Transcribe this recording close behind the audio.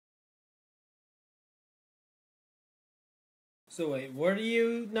So wait, what are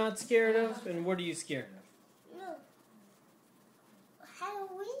you not scared of, and what are you scared of? No.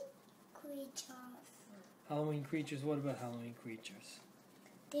 Halloween creatures. Halloween creatures? What about Halloween creatures?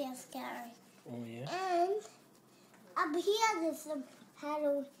 They are scary. Oh yeah? And up here there's some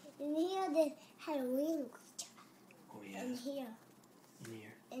Halloween. In here there's Halloween creature. Oh yeah? And here. In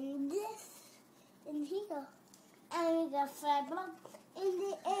here. And this. In here. And we got fly block in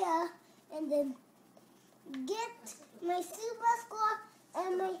the air. And then get my super squad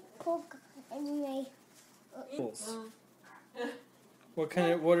and my poker and my Tools.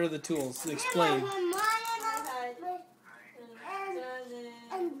 What are the tools? Explain.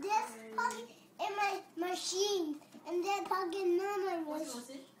 And this pocket in my machine. And that pocket in my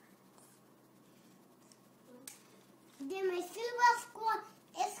machine. Then my super squad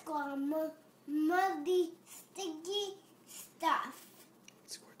is called muddy sticky stuff.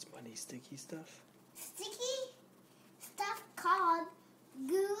 It squirts muddy sticky stuff? Sticky stuff called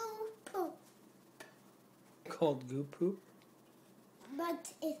goo poop. Called goo poop?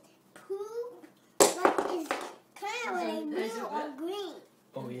 But it's poop, but it's kind of like blue or green.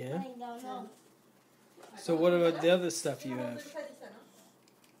 Oh yeah? I don't know. So what about the other stuff you have?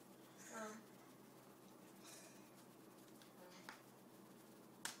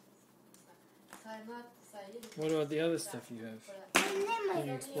 What about the other stuff you have? And then Can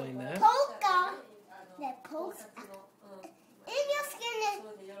you explain that? polka that pokes in your skin is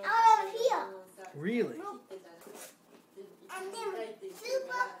out of here. Really? And then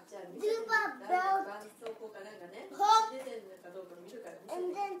super duper belt hook. And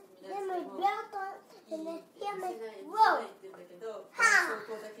then my belt on. And then here my rope. Ha!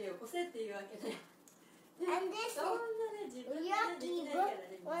 And this is yucky good.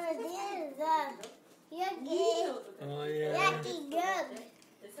 One of these yucky. Oh yeah. Yucky good.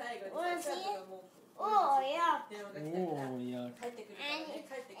 Wanna see it? Oh yeah. Oh yuck. And it's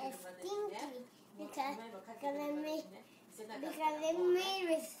stinky because it made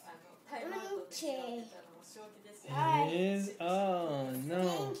with unchy. It is? Oh no.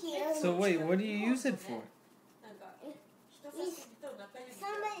 Thank you. So wait, what do you use it for?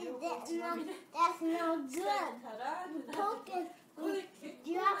 Somebody that's no good. Poke it with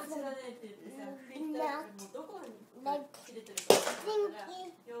drops of nut like stinky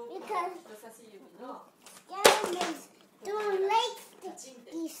because scammers don't like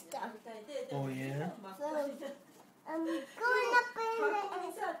sticky stuff. Oh yeah? So I'm going up in there.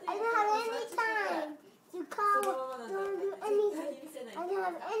 I don't have any time to call. Don't do anything. I don't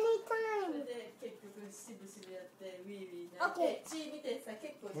have any time. Okay.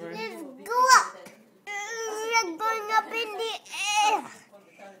 Let's go up. We're going up in the air.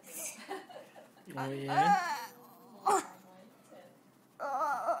 Oh yeah?